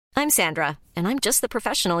I'm Sandra, and I'm just the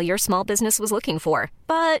professional your small business was looking for.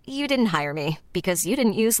 But you didn't hire me because you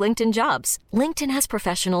didn't use LinkedIn Jobs. LinkedIn has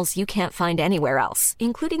professionals you can't find anywhere else,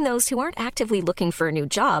 including those who aren't actively looking for a new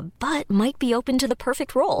job, but might be open to the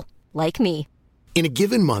perfect role, like me. In a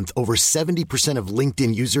given month, over 70% of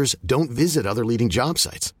LinkedIn users don't visit other leading job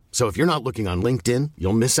sites. So if you're not looking on LinkedIn,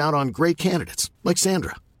 you'll miss out on great candidates like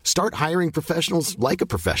Sandra. Start hiring professionals like a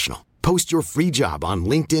professional. Post your free job on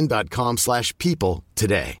linkedin.com/people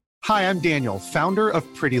today. Hi, I'm Daniel, founder of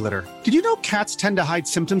Pretty Litter. Did you know cats tend to hide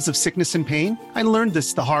symptoms of sickness and pain? I learned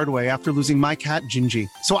this the hard way after losing my cat, Gingy.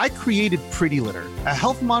 So I created Pretty Litter, a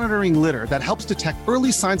health monitoring litter that helps detect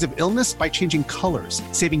early signs of illness by changing colors,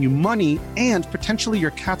 saving you money and potentially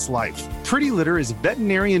your cat's life. Pretty Litter is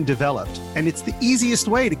veterinarian developed, and it's the easiest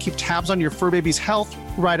way to keep tabs on your fur baby's health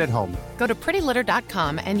right at home. Go to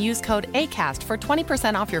prettylitter.com and use code ACAST for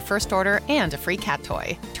 20% off your first order and a free cat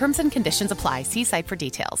toy. Terms and conditions apply. See site for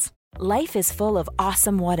details. Life is full of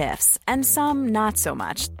awesome what-ifs, and some not so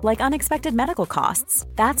much, like unexpected medical costs.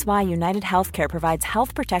 That's why United Healthcare provides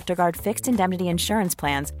Health Protector Guard fixed indemnity insurance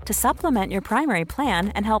plans to supplement your primary plan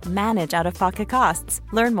and help manage out-of-pocket costs.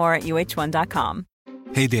 Learn more at uh1.com.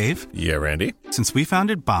 Hey, Dave. Yeah, Randy. Since we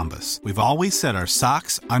founded Bombas, we've always said our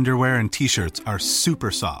socks, underwear, and T-shirts are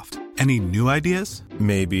super soft. Any new ideas?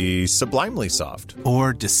 Maybe sublimely soft.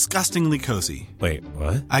 Or disgustingly cozy. Wait,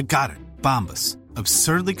 what? I got it. Bombas.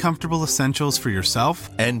 Absurdly comfortable essentials for yourself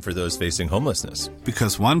and for those facing homelessness.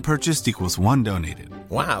 Because one purchased equals one donated.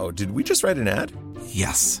 Wow, did we just write an ad?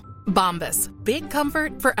 Yes. Bombas. Big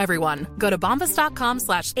comfort for everyone. Go to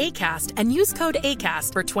bombas.com/ACAST and use code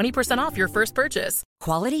ACAST for 20% off your first purchase.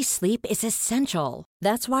 Quality sleep is essential.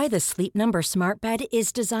 That's why the Sleep Number Smart Bed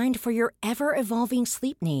is designed for your ever-evolving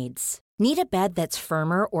sleep needs. Need a bed that's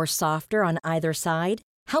firmer or softer on either side?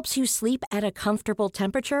 Helps you sleep at a comfortable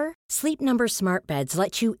temperature? Sleep Number Smart Beds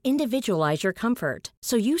let you individualize your comfort,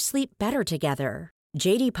 so you sleep better together.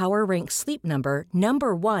 J.D. Power ranks Sleep Number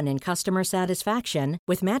number 1 in customer satisfaction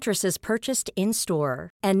with mattresses purchased in-store.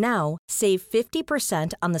 And now, save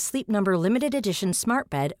 50% on the Sleep Number Limited Edition Smart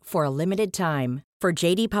Bed for a limited time. For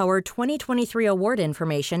J.D. Power 2023 award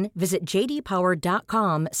information, visit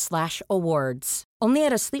jdpower.com/awards. Only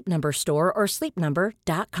at a Sleep Number store or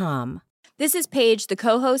sleepnumber.com. This is Paige, the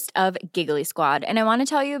co-host of Giggly Squad, and I want to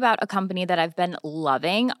tell you about a company that I've been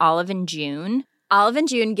loving, Olive & June. Olive &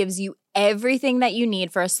 June gives you everything that you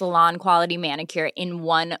need for a salon-quality manicure in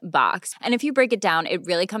one box. And if you break it down, it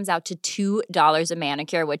really comes out to $2 a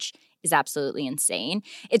manicure, which is absolutely insane.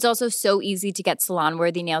 It's also so easy to get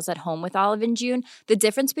salon-worthy nails at home with Olive & June. The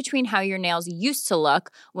difference between how your nails used to look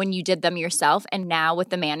when you did them yourself and now with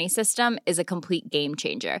the Mani system is a complete game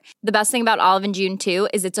changer. The best thing about Olive & June, too,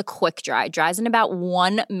 is it's a quick dry. Dries in about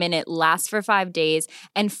 1 minute, lasts for 5 days,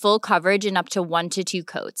 and full coverage in up to 1 to 2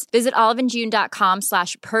 coats. Visit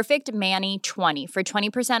oliveandjune.com/perfectmani20 for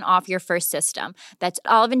 20% off your first system. That's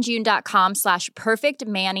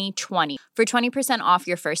oliveandjune.com/perfectmani20 for 20% off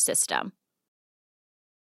your first system.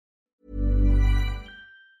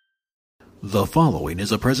 The following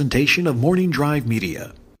is a presentation of Morning Drive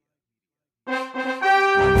Media.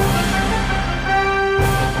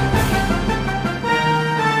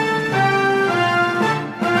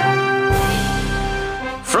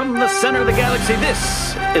 From the center of the galaxy,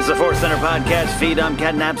 this is the Force Center podcast feed. I'm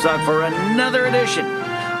Cat Knapsack for another edition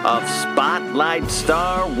of Spotlight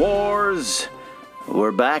Star Wars.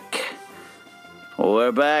 We're back,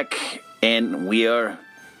 and we are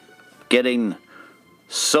getting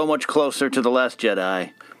so much closer to The Last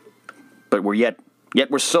Jedi, but we're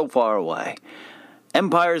so far away.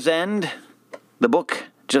 Empire's End, the book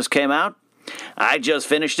just came out. I just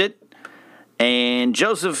finished it, and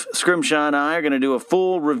Joseph Scrimshaw and I are going to do a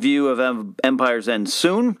full review of Empire's End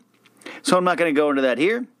soon, so I'm not going to go into that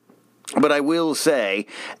here, but I will say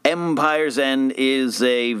Empire's End is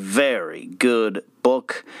a very good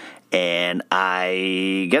book. And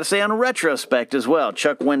I got to say, on a retrospect as well,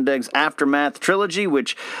 Chuck Wendig's Aftermath trilogy,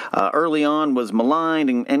 which early on was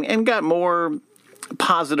maligned and got more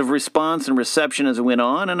positive response and reception as it went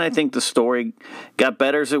on, and I think the story got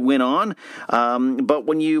better as it went on. But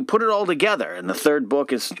when you put it all together, and the third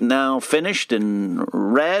book is now finished and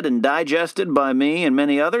read and digested by me and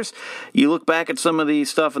many others, you look back at some of the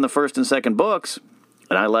stuff in the first and second books,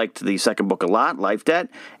 and I liked the second book a lot, Life Debt,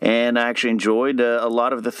 and I actually enjoyed a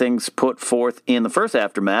lot of the things put forth in the first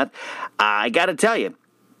Aftermath. I got to tell you,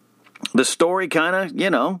 the story kind of,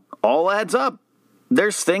 all adds up.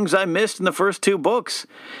 There's things I missed in the first 2 books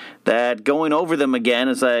that going over them again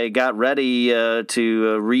as I got ready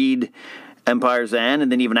to read Empire's End,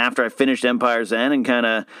 and then even after I finished Empire's End and kind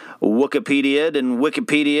of Wikipedia'd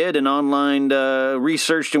and online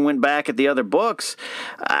researched and went back at the other books,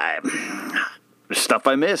 stuff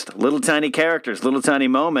I missed. Little tiny characters, little tiny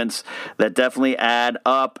moments that definitely add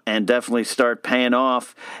up and definitely start paying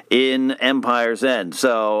off in Empire's End.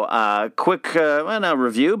 So, quick, not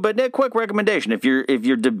review, but a quick recommendation. If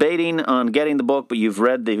you're debating on getting the book, but you've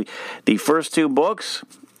read the first 2 books,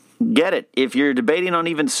 get it. If you're debating on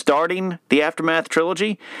even starting the Aftermath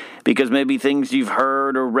trilogy, because maybe things you've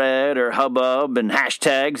heard or read or hubbub and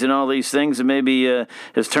hashtags and all these things that maybe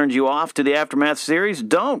has turned you off to the Aftermath series,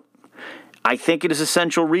 don't. I think it is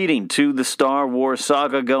essential reading to the Star Wars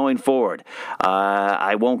saga going forward.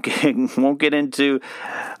 I won't get into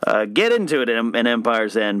it in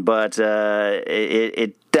Empire's End, but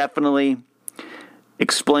it definitely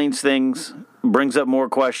explains things, brings up more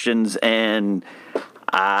questions, and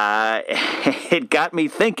it got me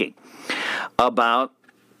thinking about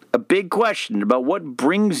a big question about what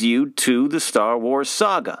brings you to the Star Wars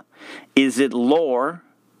saga. Is it lore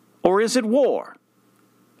or is it war?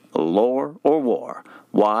 Lore or war?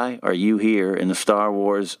 Why are you here in the Star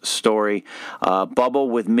Wars story bubble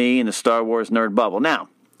with me in the Star Wars nerd bubble? Now,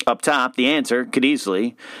 up top, the answer could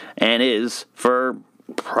easily and is, for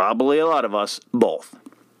probably a lot of us, both.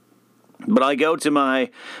 But I go to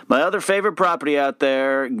my other favorite property out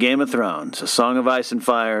there, Game of Thrones, A Song of Ice and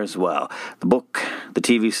Fire as well. The book, the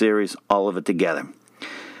TV series, all of it together.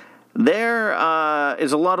 There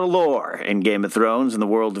is a lot of lore in Game of Thrones, in the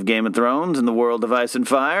world of Game of Thrones, in the world of Ice and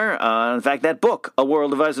Fire. In fact, that book, A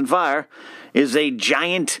World of Ice and Fire, is a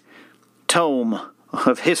giant tome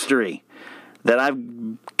of history that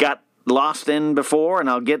I've got lost in before, and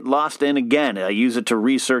I'll get lost in again. I use it to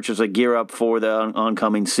research as I gear up for the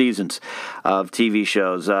oncoming seasons of TV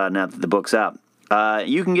shows now that the book's out.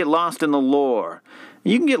 You can get lost in the lore.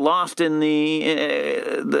 You can get lost in the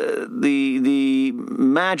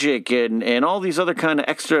magic and all these other kind of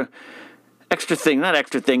extra things, not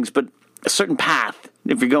extra things, but a certain path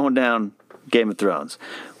if you're going down Game of Thrones.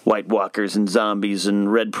 White Walkers and zombies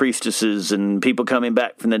and red priestesses and people coming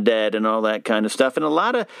back from the dead and all that kind of stuff. And a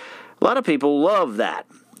lot of people love that.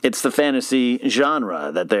 It's the fantasy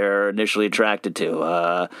genre that they're initially attracted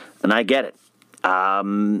to, and I get it.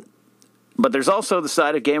 But there's also the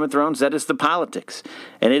side of Game of Thrones that is the politics,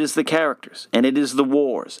 and it is the characters, and it is the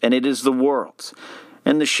wars, and it is the worlds.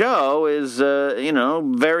 And the show is,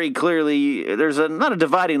 very clearly, there's not a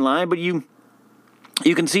dividing line, but you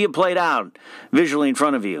can see it played out visually in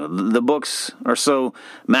front of you. The books are so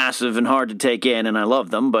massive and hard to take in, and I love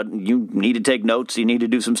them, but you need to take notes, you need to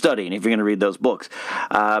do some studying if you're going to read those books.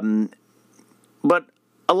 But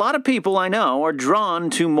a lot of people I know are drawn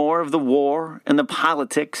to more of the war and the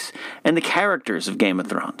politics and the characters of Game of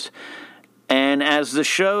Thrones. And as the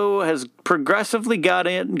show has progressively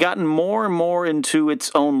gotten more and more into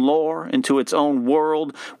its own lore, into its own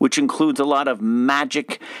world, which includes a lot of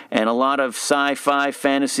magic and a lot of sci-fi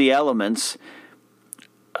fantasy elements,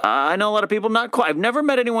 I know a lot of people not quite. I've never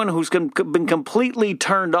met anyone who's been completely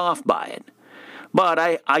turned off by it. But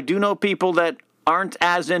I do know people that aren't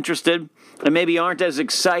as interested and maybe aren't as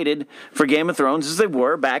excited for Game of Thrones as they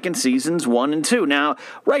were back in seasons 1 and 2. Now,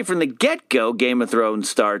 right from the get-go, Game of Thrones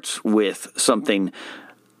starts with something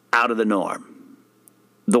out of the norm.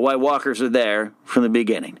 The White Walkers are there from the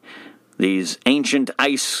beginning. These ancient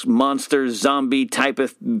ice monsters, zombie type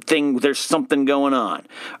of thing, there's something going on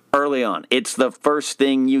early on. It's the first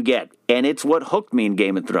thing you get, and it's what hooked me in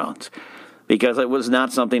Game of Thrones, because it was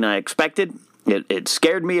not something I expected. It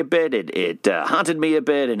scared me a bit, it haunted me a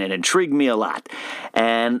bit, and it intrigued me a lot.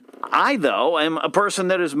 And I, though, am a person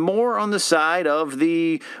that is more on the side of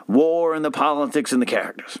the war and the politics and the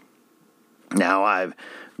characters. Now, I've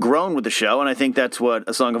grown with the show, and I think that's what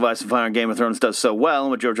A Song of Ice and Fire and Game of Thrones does so well,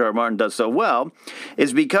 and what George R. R. Martin does so well,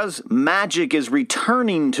 is because magic is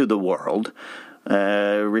returning to the world,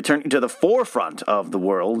 returning to the forefront of the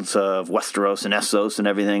worlds of Westeros and Essos and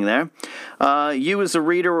everything there, you as a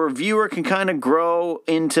reader or viewer can kind of grow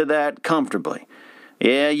into that comfortably.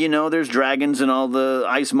 Yeah, there's dragons and all the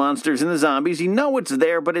ice monsters and the zombies. You know it's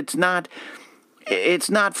there, but it's not at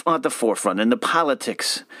the forefront. And the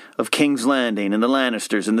politics of King's Landing and the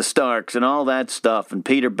Lannisters and the Starks and all that stuff, and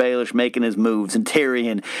Peter Baelish making his moves and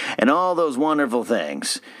Tyrion and all those wonderful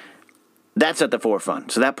things, that's at the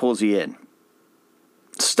forefront. So that pulls you in.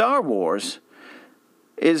 Star Wars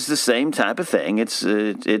is the same type of thing. It's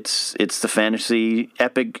the fantasy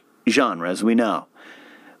epic genre, as we know.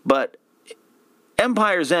 But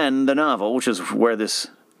Empire's End, the novel, which is where this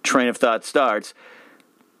train of thought starts,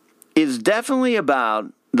 is definitely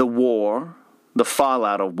about the war the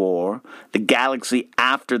fallout of war, the galaxy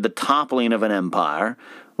after the toppling of an empire,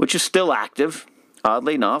 which is still active.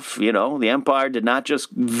 Oddly enough, the Empire did not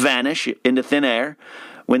just vanish into thin air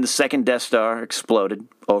when the second Death Star exploded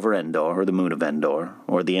over Endor, or the moon of Endor,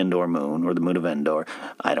 or the Endor moon, or the moon of Endor.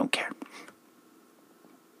 I don't care.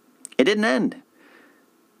 It didn't end.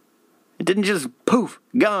 It didn't just poof,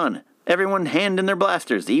 gone. Everyone hand in their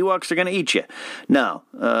blasters. The Ewoks are going to eat you. No,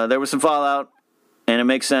 there was some fallout, and it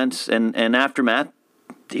makes sense, and Aftermath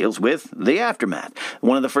deals with the aftermath.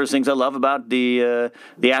 One of the first things I love about the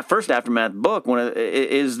first Aftermath book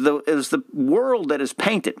is the world that is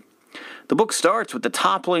painted. The book starts with the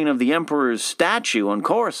toppling of the Emperor's statue on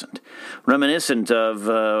Coruscant, reminiscent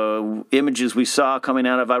of images we saw coming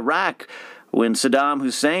out of Iraq when Saddam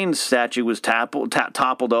Hussein's statue was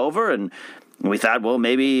toppled over, and we thought, well,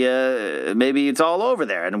 maybe it's all over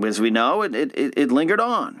there. And as we know, it lingered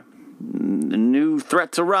on. New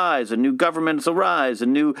threats arise, and new governments arise,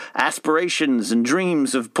 and new aspirations and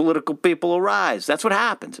dreams of political people arise. That's what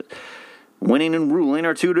happens. Winning and ruling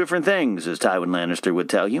are two different things, as Tywin Lannister would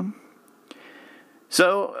tell you.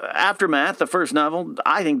 So, Aftermath, the first novel,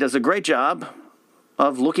 I think does a great job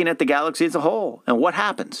of looking at the galaxy as a whole and what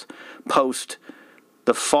happens post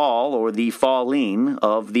the fall or the falling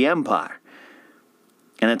of the Empire.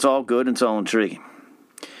 And it's all good and it's all intriguing.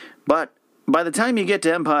 But by the time you get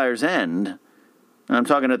to Empire's End, I'm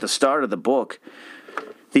talking at the start of the book,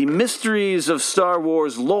 the mysteries of Star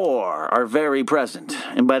Wars lore are very present.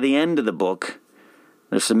 And by the end of the book,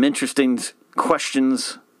 there's some interesting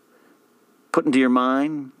questions put into your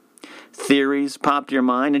mind, theories pop to your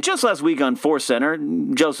mind. And just last week on Force Center,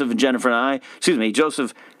 Joseph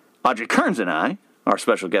Audrey Kearns and I, our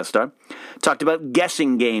special guest star, talked about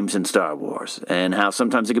guessing games in Star Wars and how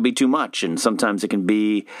sometimes it can be too much and sometimes it can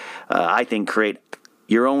be, I think, create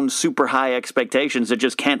your own super high expectations that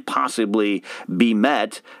just can't possibly be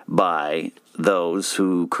met by those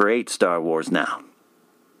who create Star Wars now.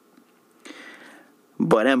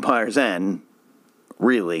 But Empire's End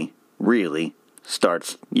really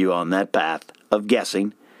starts you on that path of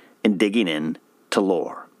guessing and digging in to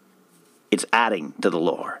lore. It's adding to the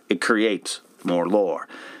lore. It creates more lore.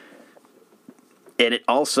 And it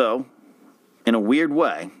also, in a weird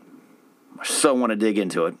way, I so want to dig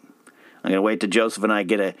into it. I'm going to wait till Joseph and I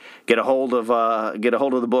get a hold of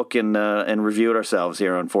the book and review it ourselves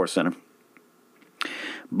here on Force Center.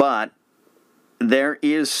 But there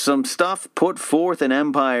is some stuff put forth in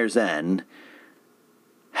Empire's End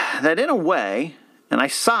that in a way, and I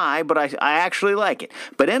sigh, but I actually like it,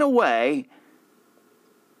 but in a way,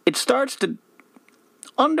 it starts to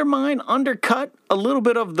undercut a little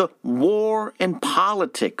bit of the war and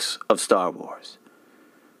politics of Star Wars.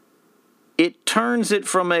 It turns it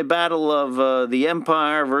from a battle of the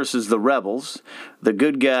Empire versus the rebels, the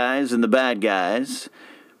good guys and the bad guys,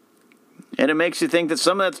 and it makes you think that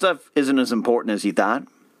some of that stuff isn't as important as you thought,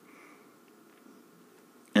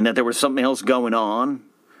 and that there was something else going on,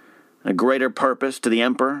 a greater purpose to the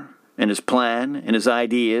Emperor and his plan and his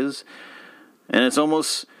ideas. And it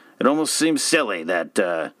almost seems silly that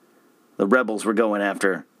the rebels were going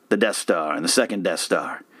after the Death Star and the second Death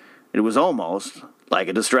Star. It was almost like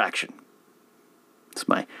a distraction. It's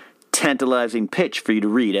my tantalizing pitch for you to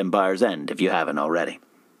read Empire's End if you haven't already.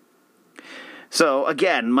 So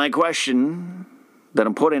again, my question that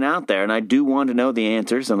I'm putting out there, and I do want to know the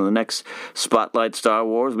answers on the next Spotlight Star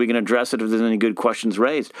Wars. We can address it if there's any good questions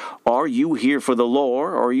raised. Are you here for the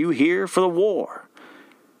lore, or are you here for the war?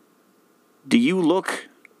 Do you look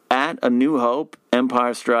at A New Hope,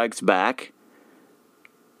 Empire Strikes Back,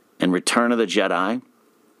 and Return of the Jedi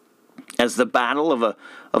as the battle of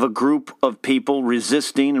a group of people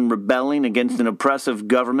resisting and rebelling against an oppressive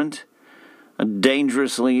government, a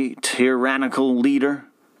dangerously tyrannical leader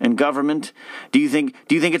and government? Do you think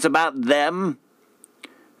it's about them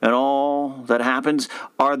and all that happens?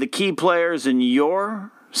 Are the key players in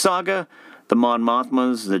your saga the Mon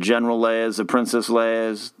Mothmas, the General Leias, the Princess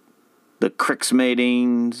Leias, the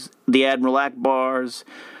Crixmadines, the Admiral Akbars,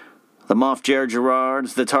 the Moff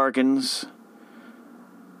Gerards, the Tarkins,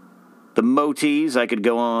 the Motis? I could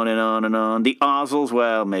go on and on and on. The Ozels,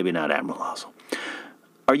 well, maybe not Admiral Ozzel.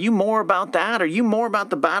 Are you more about that? Are you more about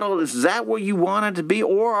the battle? Is that what you want it to be?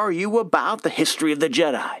 Or are you about the history of the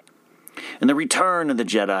Jedi and the return of the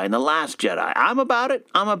Jedi and the last Jedi? I'm about it.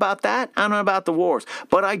 I'm about that. I'm about the wars.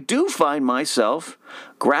 But I do find myself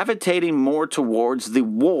gravitating more towards the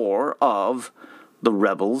war of the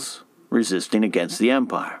rebels resisting against the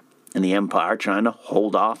Empire and the Empire trying to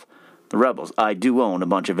hold off the rebels. I do own a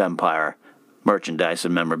bunch of Empire merchandise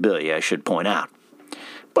and memorabilia, I should point out.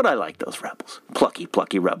 But I like those rebels.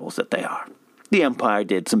 Plucky rebels that they are. The Empire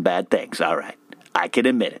did some bad things, all right. I can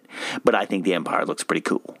admit it. But I think the Empire looks pretty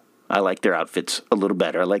cool. I like their outfits a little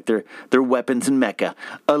better. I like their weapons and mecha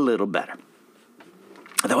a little better.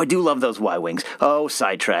 Though I do love those Y-Wings. Oh,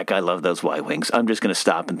 sidetrack, I love those Y-Wings. I'm just going to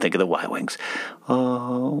stop and think of the Y-Wings.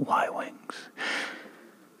 Oh, Y-Wings.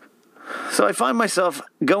 So I find myself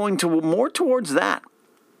going more towards that.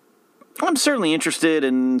 I'm certainly interested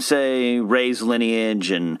in, say, Rey's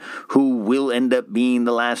lineage and who will end up being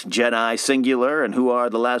the last Jedi singular and who are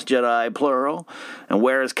the last Jedi plural, and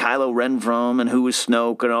where is Kylo Ren from and who is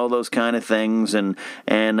Snoke and all those kind of things, and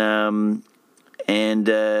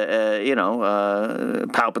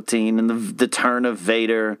Palpatine and the turn of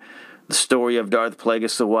Vader, the story of Darth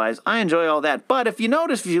Plagueis the Wise. I enjoy all that. But if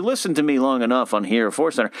you listen to me long enough on here at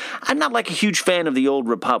Force Center, I'm not like a huge fan of the Old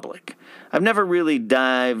Republic. I've never really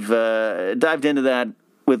dived into that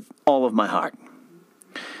with all of my heart.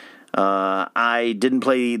 I didn't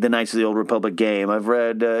play the Knights of the Old Republic game. I've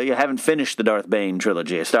read, haven't finished the Darth Bane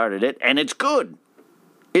trilogy. I started it, and it's good.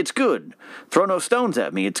 It's good. Throw no stones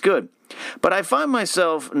at me. It's good. But I find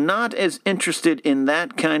myself not as interested in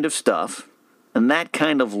that kind of stuff and that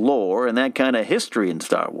kind of lore and that kind of history in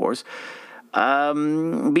Star Wars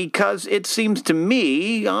because it seems to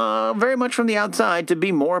me, very much from the outside, to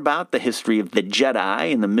be more about the history of the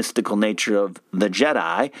Jedi and the mystical nature of the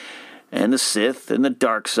Jedi and the Sith and the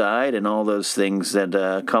dark side and all those things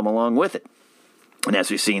that come along with it. And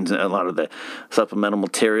as we've seen a lot of the supplemental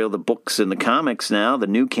material, the books and the comics now, the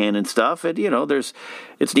new canon stuff, it's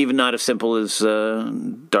even not as simple as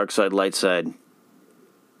dark side, light side.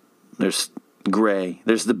 There's Gray,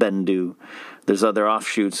 there's the Bendu, there's other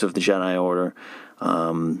offshoots of the Jedi Order.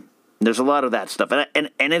 There's a lot of that stuff,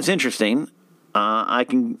 and it's interesting.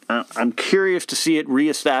 I'm curious to see it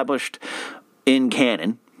reestablished in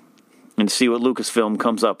canon and see what Lucasfilm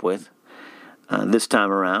comes up with this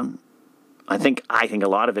time around. I think a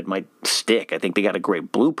lot of it might stick. I think they got a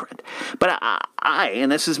great blueprint. But I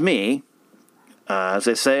and this is me, as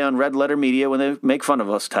they say on Red Letter Media when they make fun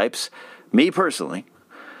of us types, me personally,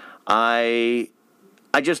 I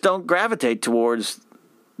just don't gravitate towards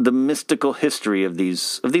the mystical history of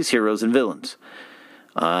these heroes and villains.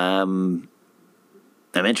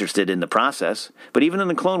 I'm interested in the process, but even in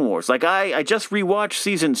the Clone Wars, like I just rewatched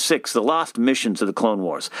Season 6, The Lost Missions of the Clone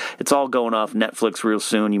Wars. It's all going off Netflix real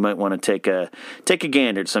soon. You might want to take a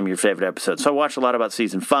gander at some of your favorite episodes. So I watched a lot about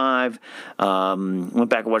Season 5. Went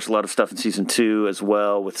back and watched a lot of stuff in Season 2 as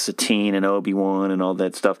well with Satine and Obi-Wan and all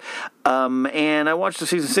that stuff. And I watched the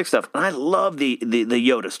Season 6 stuff, and I love the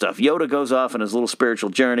Yoda stuff. Yoda goes off on his little spiritual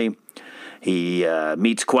journey. He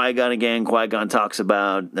meets Qui-Gon again. Qui-Gon talks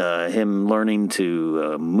about him learning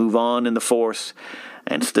to move on in the Force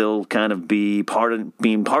and still kind of being part of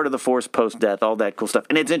the Force post-death, all that cool stuff.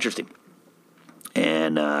 And it's interesting.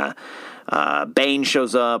 And Bane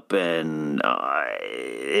shows up, and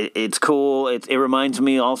it's cool. It reminds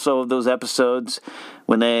me also of those episodes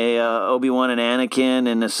when they Obi-Wan and Anakin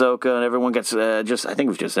and Ahsoka and everyone gets I think it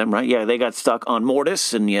was just them, right? Yeah, they got stuck on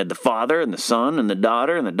Mortis, and you had the father and the son and the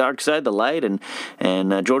daughter and the dark side, the light, and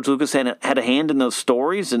George Lucas had a hand in those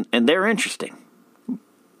stories, and they're interesting.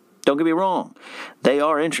 Don't get me wrong, they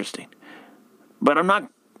are interesting, but I'm not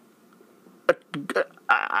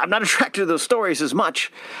attracted to those stories as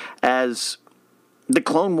much as the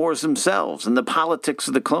Clone Wars themselves and the politics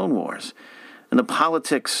of the Clone Wars and the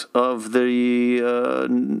politics of the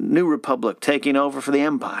New Republic taking over for the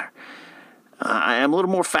Empire. I am a little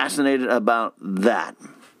more fascinated about that.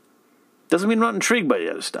 Doesn't mean I'm not intrigued by the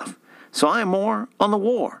other stuff. So I am more on the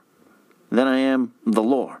war than I am the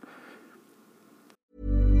lore.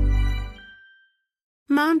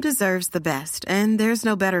 Mom deserves the best, and there's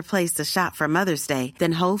no better place to shop for Mother's Day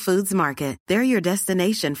than Whole Foods Market. They're your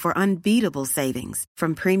destination for unbeatable savings,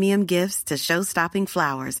 from premium gifts to show-stopping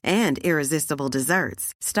flowers and irresistible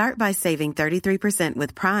desserts. Start by saving 33%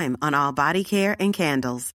 with Prime on all body care and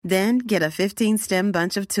candles. Then get a 15-stem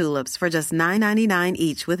bunch of tulips for just $9.99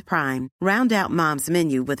 each with Prime. Round out Mom's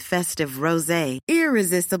menu with festive rosé,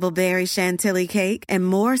 irresistible berry chantilly cake, and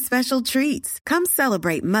more special treats. Come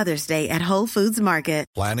celebrate Mother's Day at Whole Foods Market.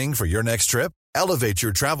 Planning for your next trip? Elevate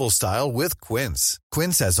your travel style with Quince.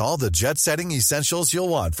 Quince has all the jet-setting essentials you'll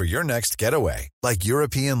want for your next getaway, like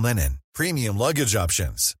European linen, premium luggage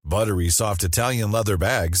options, buttery soft Italian leather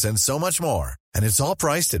bags, and so much more. And it's all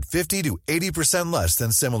priced at 50 to 80% less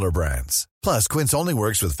than similar brands. Plus, Quince only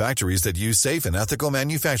works with factories that use safe and ethical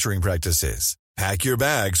manufacturing practices. Pack your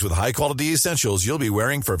bags with high-quality essentials you'll be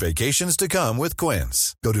wearing for vacations to come with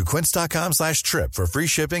Quince. Go to quince.com/trip for free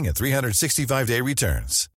shipping and 365-day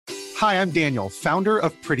returns. Hi, I'm Daniel, founder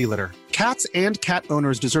of Pretty Litter. Cats and cat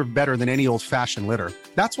owners deserve better than any old-fashioned litter.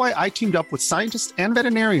 That's why I teamed up with scientists and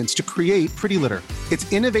veterinarians to create Pretty Litter.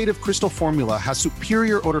 Its innovative crystal formula has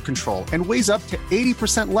superior odor control and weighs up to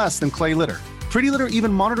 80% less than clay litter. Pretty Litter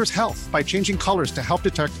even monitors health by changing colors to help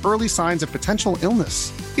detect early signs of potential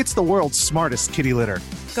illness. It's the world's smartest kitty litter.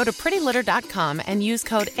 Go to prettylitter.com and use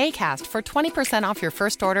code ACAST for 20% off your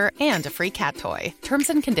first order and a free cat toy. Terms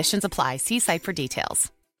and conditions apply. See site for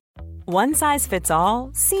details. One size fits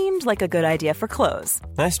all seemed like a good idea for clothes.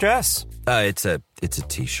 Nice dress. It's a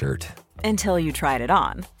t-shirt. Until you tried it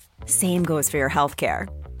on. Same goes for your healthcare.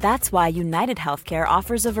 That's why United Healthcare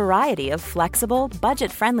offers a variety of flexible,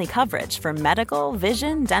 budget-friendly coverage for medical,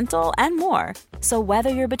 vision, dental, and more. So whether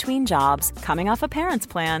you're between jobs, coming off a parent's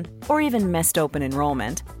plan, or even missed open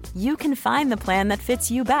enrollment, you can find the plan that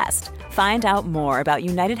fits you best. Find out more about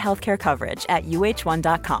United Healthcare coverage at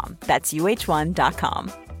uh1.com. That's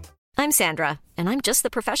uh1.com. I'm Sandra, and I'm just the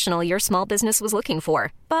professional your small business was looking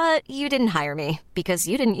for. But you didn't hire me because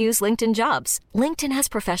you didn't use LinkedIn Jobs. LinkedIn has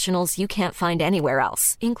professionals you can't find anywhere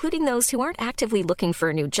else, including those who aren't actively looking for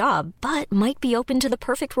a new job, but might be open to the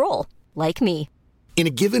perfect role, like me. In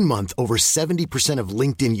a given month, over 70% of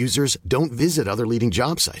LinkedIn users don't visit other leading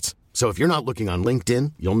job sites. So if you're not looking on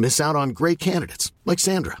LinkedIn, you'll miss out on great candidates like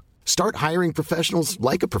Sandra. Start hiring professionals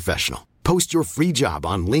like a professional. Post your free job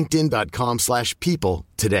on linkedin.com/people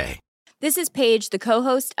today. This is Paige, the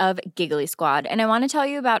co-host of Giggly Squad, and I want to tell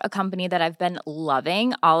you about a company that I've been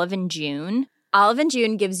loving, Olive & June. Olive &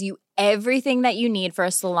 June gives you everything that you need for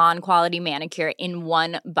a salon-quality manicure in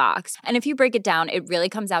one box. And if you break it down, it really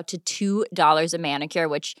comes out to $2 a manicure,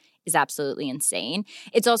 which is absolutely insane.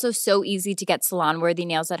 It's also so easy to get salon-worthy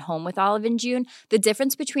nails at home with Olive & June. The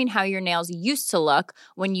difference between how your nails used to look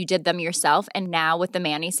when you did them yourself and now with the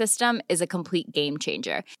Mani system is a complete game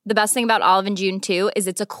changer. The best thing about Olive & June, too, is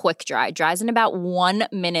it's a quick dry. Dries in about 1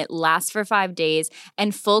 minute, lasts for 5 days,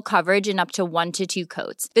 and full coverage in up to 1 to 2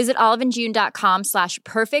 coats. Visit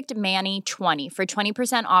oliveandjune.com/perfectmani20 for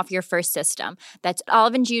 20% off your first system. That's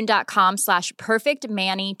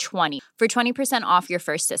oliveandjune.com/perfectmani20 for 20% off your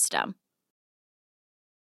first system.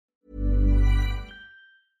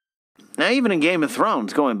 Now, even in Game of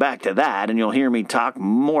Thrones, going back to that, and you'll hear me talk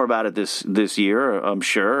more about it this year, I'm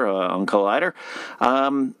sure, on Collider.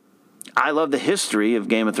 I love the history of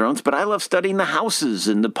Game of Thrones, but I love studying the houses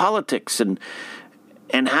and the politics and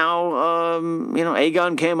how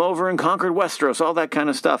Aegon came over and conquered Westeros, all that kind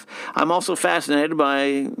of stuff. I'm also fascinated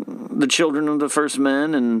by the children of the First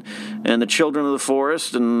Men and the children of the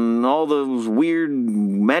Forest and all those weird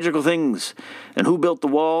magical things. And who built the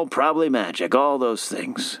wall? Probably magic. All those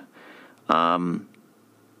things.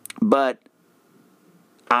 But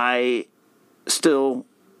I still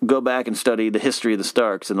go back and study the history of the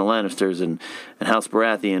Starks and the Lannisters and House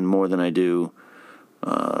Baratheon more than I do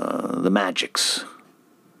the magics,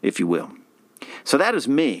 if you will. So that is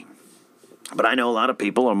me. But I know a lot of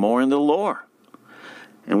people are more into the lore.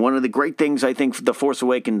 And one of the great things I think The Force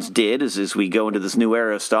Awakens did is as we go into this new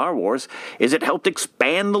era of Star Wars is it helped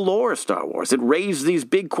expand the lore of Star Wars. It raised these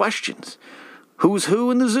big questions. Who's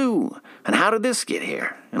who in the zoo? And how did this get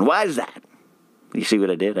here? And why is that? You see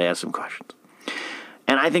what I did? I asked some questions.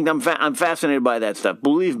 And I think I'm fascinated by that stuff.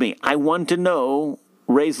 Believe me, I want to know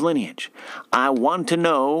Rey's lineage. I want to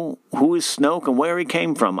know who is Snoke and where he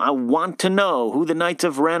came from. I want to know who the Knights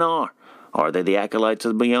of Ren are. Are they the Acolytes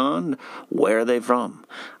of the Beyond? Where are they from?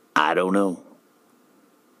 I don't know.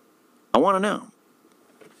 I want to know.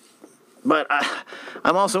 But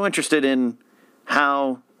I'm also interested in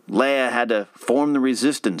how Leia had to form the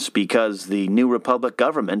resistance because the New Republic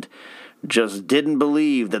government just didn't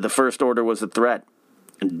believe that the First Order was a threat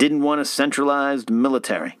and didn't want a centralized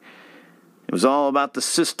military. It was all about the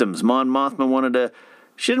systems. Mon Mothma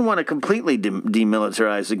she didn't want to completely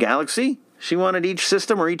demilitarize the galaxy. She wanted each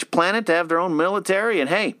system or each planet to have their own military. And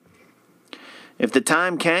hey, if the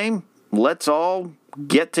time came, let's all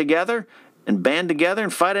get together and band together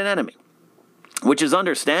and fight an enemy. Which is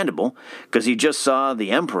understandable, because you just saw the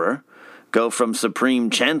Emperor go from Supreme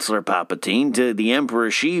Chancellor Palpatine to the Emperor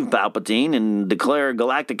Sheev Palpatine and declare a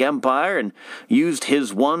galactic empire and used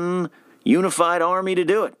his one unified army to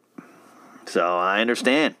do it. So I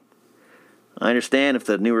understand. I understand if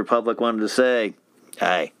the New Republic wanted to say,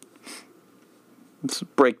 hey, let's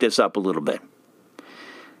break this up a little bit.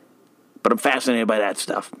 But I'm fascinated by that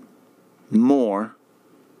stuff. Most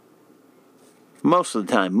of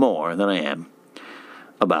the time more than I am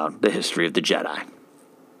about the history of the Jedi.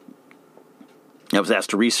 I was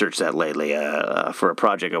asked to research that lately for a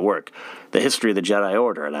project at work, the history of the Jedi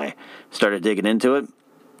Order, and I started digging into it,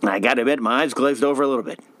 and I got to admit, my eyes glazed over a little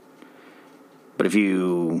bit. But if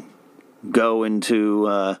you go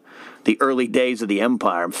into the early days of the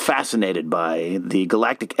Empire. I'm fascinated by the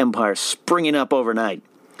Galactic Empire springing up overnight.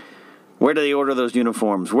 Where do they order those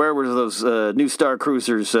uniforms? Where were those new Star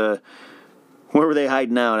Cruisers? Where were they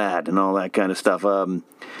hiding out at? And all that kind of stuff.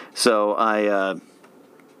 So I'm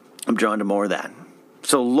drawn to more of that.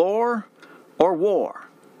 So lore or war?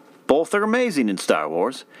 Both are amazing in Star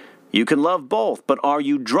Wars. You can love both, but are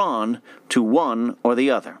you drawn to one or the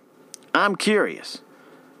other? I'm curious.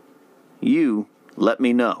 You let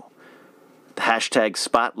me know. Hashtag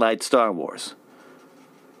Spotlight Star Wars.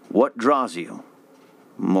 What draws you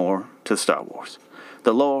more to Star Wars?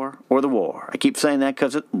 The lore or the war? I keep saying that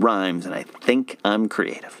because it rhymes, and I think I'm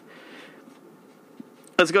creative.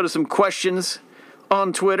 Let's go to some questions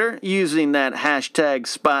on Twitter using that hashtag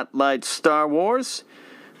Spotlight Star Wars.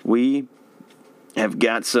 We have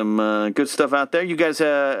got some good stuff out there. You guys,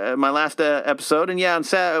 my last episode, and yeah,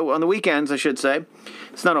 on the weekends, I should say.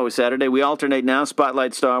 It's not always Saturday. We alternate now.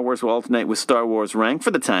 Spotlight Star Wars will alternate with Star Wars Rank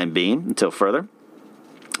for the time being, until further.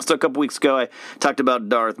 So a couple weeks ago, I talked about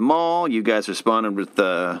Darth Maul. You guys responded with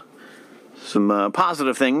some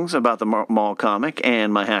positive things about the Maul comic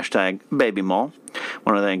and my hashtag Baby Maul. I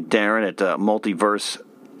want to thank Darren at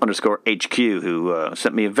multiverse_HQ who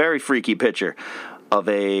sent me a very freaky picture of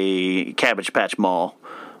a Cabbage Patch Maul.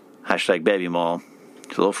 Hashtag Baby Maul.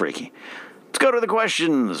 It's a little freaky. Let's go to the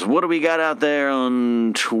questions. What do we got out there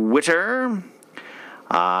on Twitter?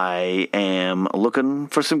 I am looking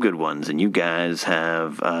for some good ones, and you guys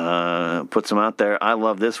have put some out there. I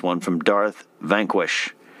love this one from Darth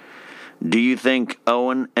Vanquish. Do you think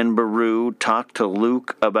Owen and Beru talked to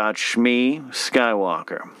Luke about Shmi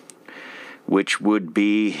Skywalker, which would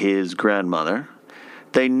be his grandmother?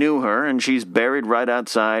 They knew her, and she's buried right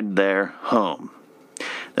outside their home.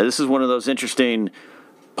 Now, this is one of those interesting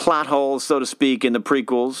plot holes, so to speak, in the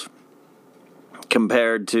prequels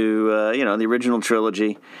compared to, the original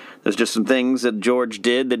trilogy. There's just some things that George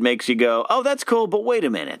did that makes you go, oh, that's cool, but wait a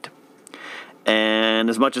minute. And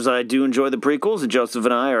as much as I do enjoy the prequels, and Joseph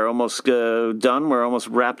and I are almost done, we're almost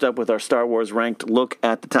wrapped up with our Star Wars ranked look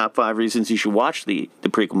at the top 5 reasons you should watch the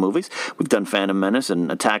prequel movies. We've done Phantom Menace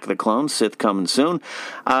and Attack of the Clones, Sith coming soon.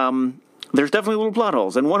 There's definitely little plot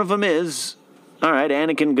holes, and one of them is, all right,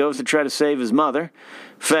 Anakin goes to try to save his mother,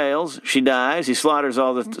 fails, she dies, he slaughters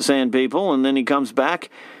all the Sand People, and then he comes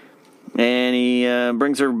back, and he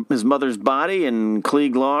brings his mother's body, and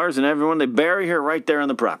Klieg Lars and everyone, they bury her right there on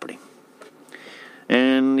the property.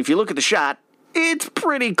 And if you look at the shot, it's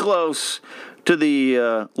pretty close to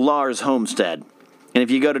the Lars homestead. And if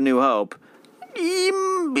you go to New Hope,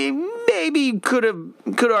 you maybe could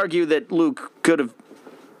argue that Luke could have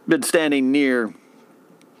been standing near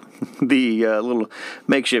the little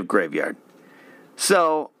makeshift graveyard.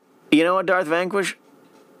 So, you know what, Darth Vanquish?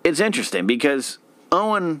 It's interesting because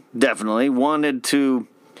Owen definitely wanted to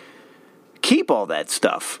keep all that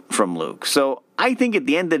stuff from Luke. So I think at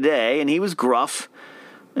the end of the day, and he was gruff,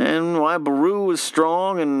 and while Beru was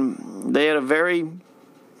strong, and they had a very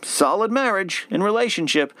solid marriage and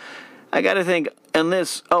relationship, I got to think, on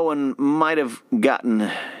this, Owen might have gotten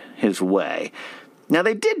his way. Now,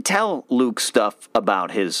 they did tell Luke stuff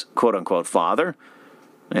about his quote-unquote father.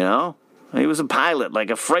 You know, he was a pilot, like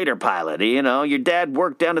a freighter pilot. You know, your dad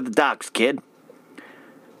worked down at the docks, kid.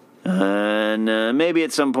 And maybe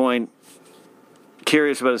at some point,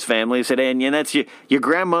 curious about his family, he said, hey, and that's your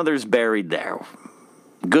grandmother's buried there.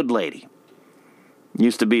 Good lady.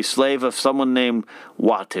 Used to be slave of someone named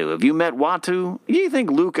Watu. Have you met Watu? Do you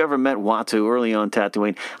think Luke ever met Watu early on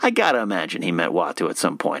Tatooine? I gotta imagine he met Watu at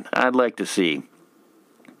some point. I'd like to see.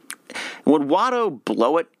 Would Watto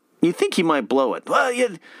blow it? You think he might blow it? Well,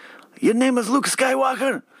 your name is Luke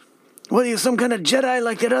Skywalker? What, are you some kind of Jedi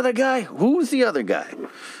like that other guy? Who's the other guy?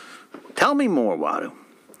 Tell me more, Watto.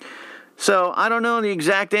 So, I don't know the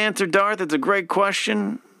exact answer, Darth. It's a great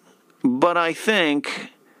question. But I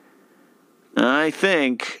think they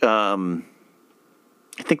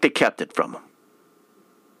kept it from him.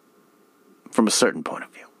 From a certain point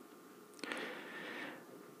of view.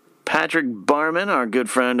 Patrick Barman, our good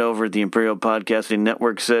friend over at the Imperial Podcasting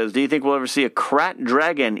Network, says, do you think we'll ever see a Krat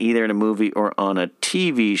Dragon either in a movie or on a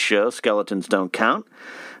TV show? Skeletons don't count.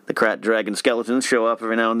 The Krat Dragon skeletons show up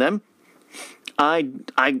every now and then. I'm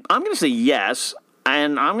going to say yes.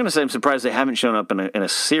 And I'm going to say I'm surprised they haven't shown up in a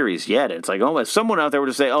series yet. It's like, oh, if someone out there were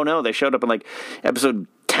to say, oh, no, they showed up in, like, episode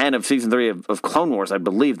 10 of season 3 of Clone Wars, I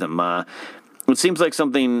believe them. It seems like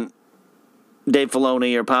something Dave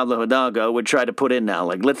Filoni or Pablo Hidalgo would try to put in now.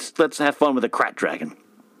 Like, let's have fun with the Krat Dragon.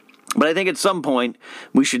 But I think at some point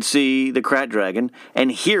we should see the Krat Dragon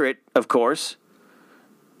and hear it, of course,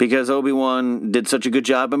 because Obi-Wan did such a good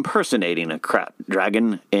job impersonating a Krat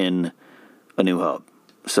Dragon in A New Hope.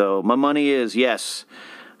 So my money is yes.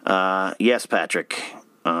 Yes, Patrick.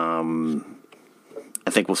 I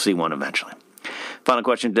think we'll see one eventually. Final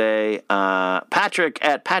question today. Patrick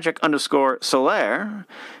at Patrick_Solaire.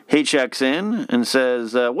 He checks in and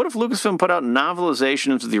says, what if Lucasfilm put out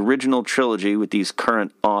novelizations of the original trilogy with these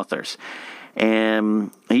current authors?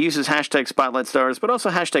 And he uses hashtag Spotlight Stars, but also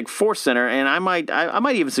hashtag Force Center. And I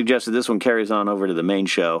might even suggest that this one carries on over to the main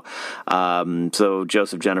show, so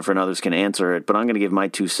Joseph, Jennifer, and others can answer it. But I'm going to give my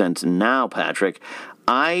 2 cents now, Patrick.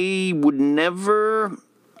 I would never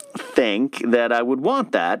think that I would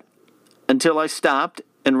want that until I stopped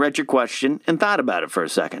and read your question and thought about it for a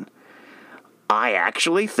second. I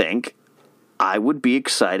actually think I would be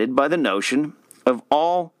excited by the notion of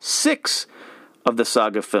all 6 of the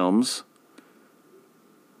saga films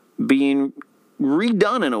being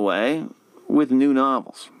redone in a way with new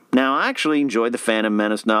novels. Now, I actually enjoyed the Phantom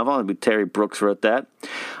Menace novel. I believe Terry Brooks wrote that.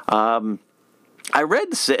 I read,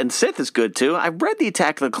 and Sith is good too. I read the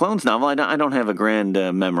Attack of the Clones novel. I don't have a grand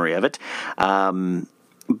memory of it.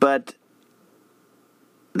 But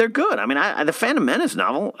they're good. I mean, the Phantom Menace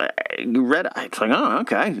novel, you read it, it's like, oh,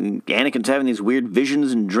 okay. Anakin's having these weird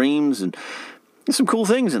visions and dreams, and there's some cool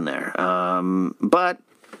things in there. But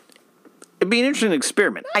it'd be an interesting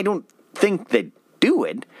experiment. I don't think they'd do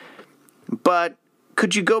it, but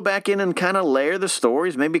could you go back in and kind of layer the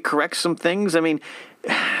stories, maybe correct some things? I mean,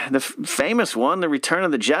 the famous one, the Return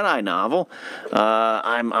of the Jedi novel,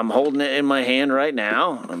 I'm holding it in my hand right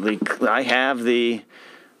now. I have the,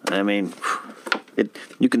 I mean,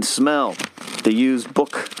 you can smell the used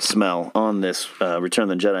book smell on this Return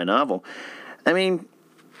of the Jedi novel. I mean,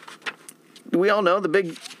 we all know the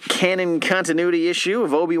big canon continuity issue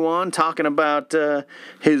of Obi-Wan talking about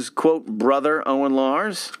his, quote, brother, Owen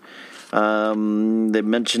Lars. They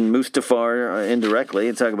mentioned Mustafar indirectly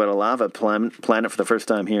and talk about a lava planet for the first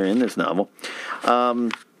time here in this novel. I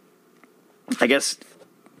guess,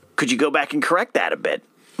 could you go back and correct that a bit?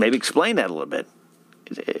 Maybe explain that a little bit.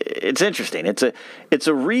 It's interesting. It's a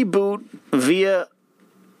reboot via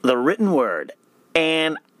the written word,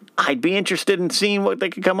 and I'd be interested in seeing what they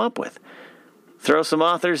could come up with. Throw some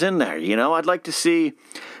authors in there, you know. I'd like to see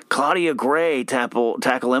Claudia Gray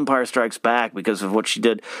tackle Empire Strikes Back because of what she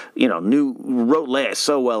did, you know, wrote Leia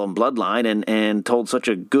so well in Bloodline and told such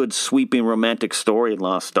a good, sweeping romantic story in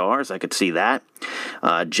Lost Stars. I could see that.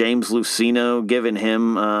 James Luceno giving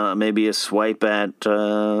him maybe a swipe at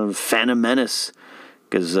Phantom Menace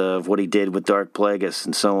because of what he did with Dark Plagueis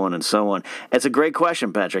and so on and so on. It's a great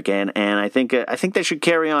question, Patrick, and I think they should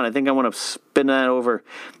carry on. I think I want to spin that over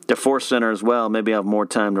to Force Center as well. Maybe I'll have more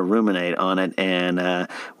time to ruminate on it, and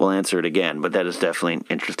we'll answer it again. But that is definitely an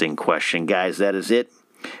interesting question. Guys, that is it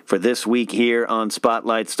for this week here on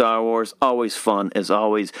Spotlight Star Wars. Always fun as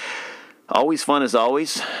always. Always fun as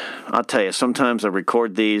always. I'll tell you, sometimes I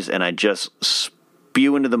record these and I just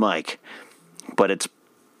spew into the mic, but it's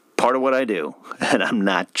part of what I do, and I'm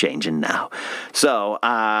not changing now. So,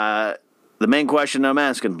 the main question I'm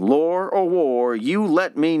asking, lore or war, you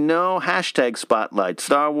let me know. Hashtag Spotlight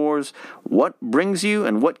Star Wars. What brings you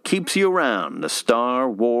and what keeps you around the Star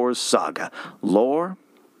Wars saga? Lore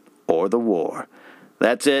or the war?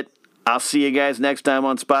 That's it. I'll see you guys next time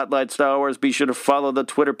on Spotlight Star Wars. Be sure to follow the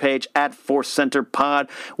Twitter page at Force Center Pod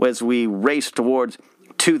as we race towards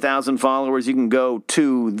 2,000 followers. You can go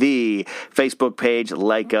to the Facebook page,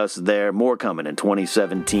 like us there. More coming in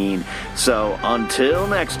 2017. So until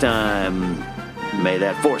next time, may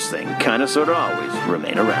that Force thing kind of sort of always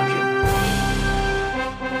remain around you.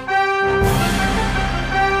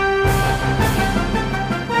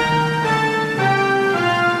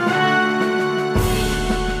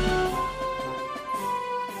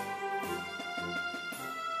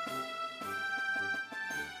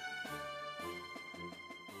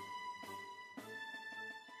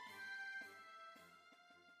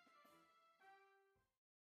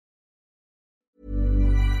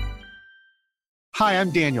 Hi,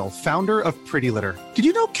 I'm Daniel, founder of Pretty Litter. Did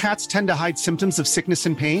you know cats tend to hide symptoms of sickness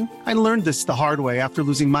and pain? I learned this the hard way after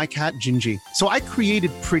losing my cat, Gingy. So I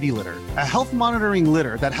created Pretty Litter, a health monitoring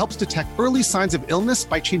litter that helps detect early signs of illness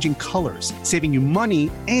by changing colors, saving you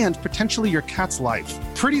money and potentially your cat's life.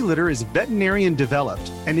 Pretty Litter is veterinarian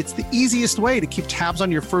developed, and it's the easiest way to keep tabs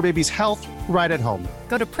on your fur baby's health right at home.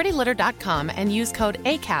 Go to prettylitter.com and use code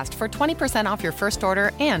ACAST for 20% off your first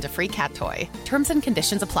order and a free cat toy. Terms and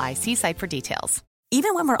conditions apply. See site for details.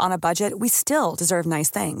 Even when we're on a budget, we still deserve nice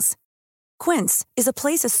things. Quince is a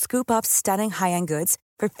place to scoop up stunning high-end goods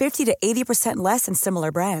for 50 to 80% less than similar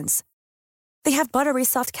brands. They have buttery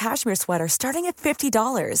soft cashmere sweaters starting at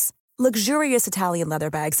 $50, luxurious Italian leather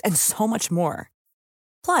bags, and so much more.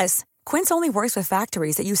 Plus, Quince only works with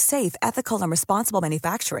factories that use safe, ethical, and responsible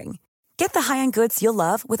manufacturing. Get the high-end goods you'll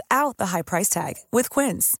love without the high price tag with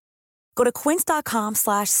Quince. Go to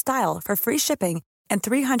quince.com/style for free shipping and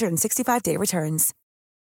 365-day returns.